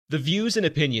The views and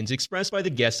opinions expressed by the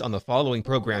guests on the following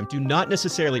program do not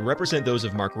necessarily represent those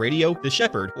of Mark Radio, The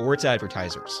Shepherd, or its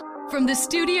advertisers. From the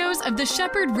studios of the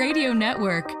Shepherd Radio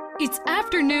Network, it's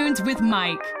Afternoons with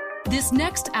Mike. This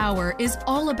next hour is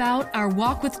all about our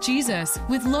walk with Jesus,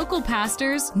 with local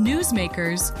pastors,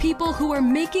 newsmakers, people who are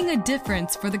making a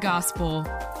difference for the gospel.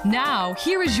 Now,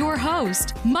 here is your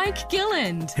host, Mike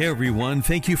Gilland. Hey, everyone.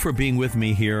 Thank you for being with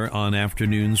me here on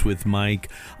Afternoons with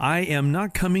Mike. I am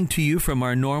not coming to you from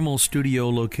our normal studio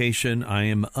location. I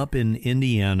am up in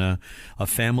Indiana. A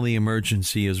family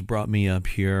emergency has brought me up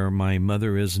here. My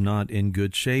mother is not in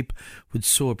good shape. Would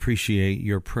so appreciate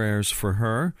your prayers for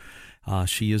her.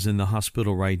 She is in the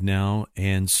hospital right now,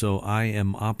 and so I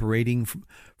am operating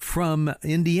from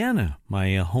Indiana,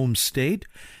 my home state,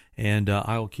 and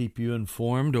I'll keep you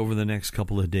informed over the next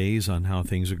couple of days on how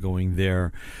things are going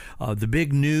there. The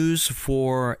big news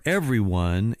for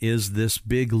everyone is this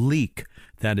big leak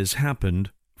that has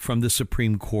happened from the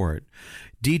Supreme Court.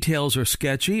 Details are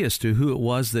sketchy as to who it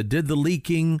was that did the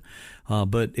leaking,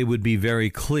 but it would be very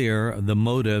clear the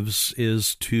motives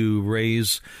is to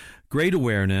raise great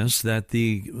awareness that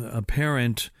the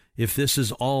apparent, if this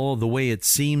is all the way it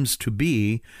seems to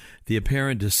be, the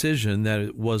apparent decision that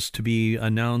it was to be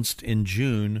announced in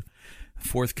June,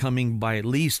 forthcoming by at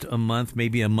least a month,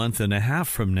 maybe a month and a half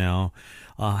from now,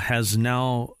 has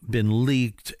now been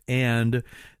leaked, and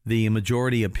the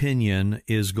majority opinion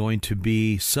is going to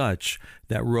be such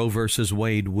that Roe versus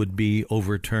Wade would be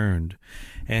overturned.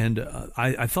 And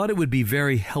I thought it would be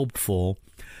very helpful.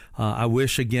 I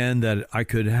wish, again, that I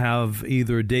could have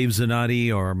either Dave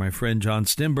Zanotti or my friend John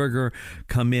Stemberger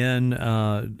come in,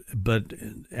 but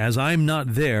as I'm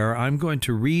not there, I'm going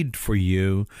to read for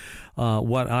you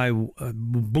what I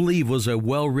believe was a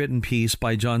well-written piece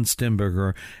by John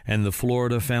Stemberger and the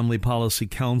Florida Family Policy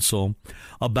Council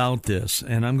about this,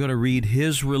 and I'm going to read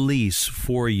his release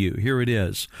for you. Here it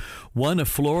is. One of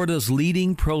Florida's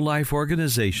leading pro-life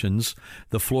organizations,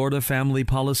 the Florida Family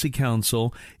Policy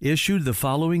Council, issued the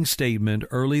following statement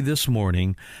early this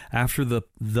morning after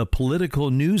the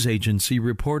political news agency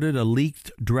reported a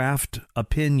leaked draft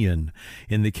opinion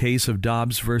in the case of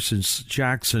Dobbs versus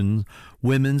Jackson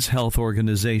Women's Health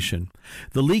Organization.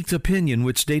 The leaked opinion,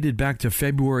 which dated back to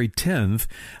February 10th,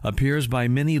 appears by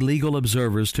many legal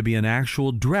observers to be an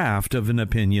actual draft of an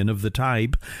opinion of the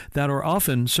type that are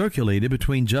often circulated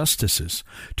between justices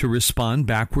to respond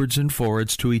backwards and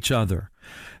forwards to each other.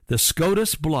 The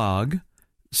SCOTUS blog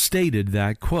stated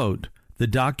that, quote, "The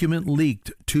document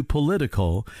leaked to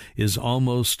Politico is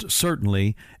almost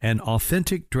certainly an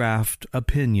authentic draft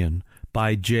opinion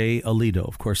by Jay Alito."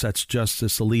 Of course, that's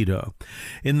Justice Alito.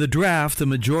 In the draft, the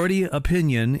majority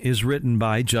opinion is written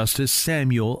by Justice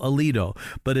Samuel Alito,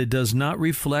 but it does not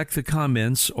reflect the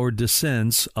comments or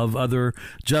dissents of other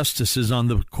justices on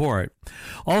the court.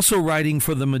 Also writing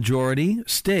for the majority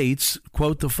states,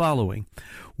 quote, the following: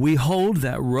 "We hold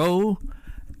that Roe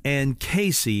and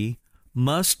Casey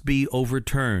must be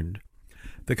overturned.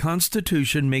 The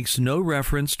Constitution makes no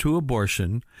reference to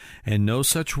abortion, and no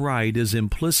such right is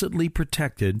implicitly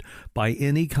protected by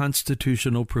any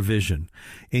constitutional provision,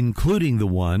 including the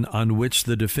one on which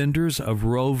the defenders of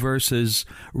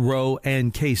Roe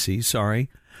and Casey,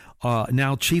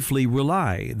 now chiefly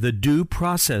rely, the Due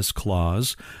Process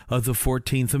Clause of the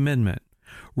 14th Amendment.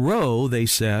 Roe, they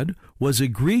said, was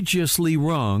egregiously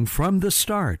wrong from the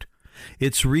start.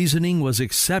 Its reasoning was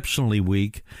exceptionally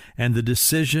weak, and the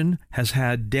decision has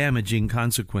had damaging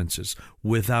consequences,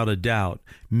 without a doubt.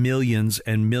 Millions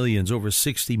and millions, over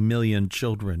 60 million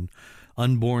children,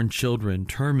 unborn children,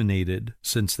 terminated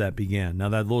since that began." Now,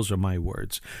 those are my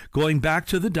words. Going back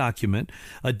to the document,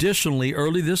 additionally,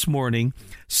 early this morning,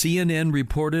 CNN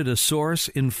reported a source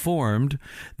informed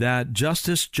that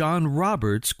Justice John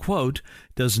Roberts, quote,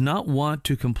 "does not want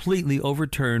to completely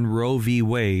overturn Roe v.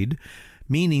 Wade,"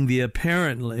 meaning he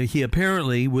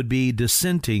apparently would be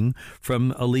dissenting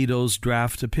from Alito's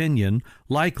draft opinion,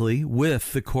 likely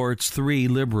with the court's 3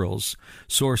 liberals,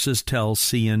 sources tell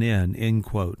CNN, end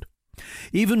quote.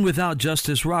 Even without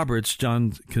Justice Roberts,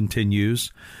 John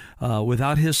continues,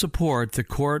 without his support, the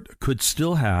court could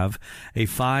still have a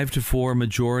 5-4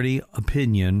 majority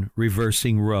opinion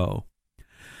reversing Roe.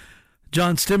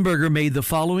 John Stemberger made the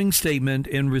following statement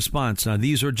in response. Now,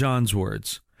 these are John's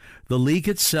words. "The leak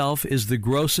itself is the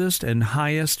grossest and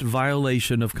highest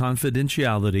violation of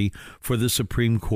confidentiality for the Supreme Court.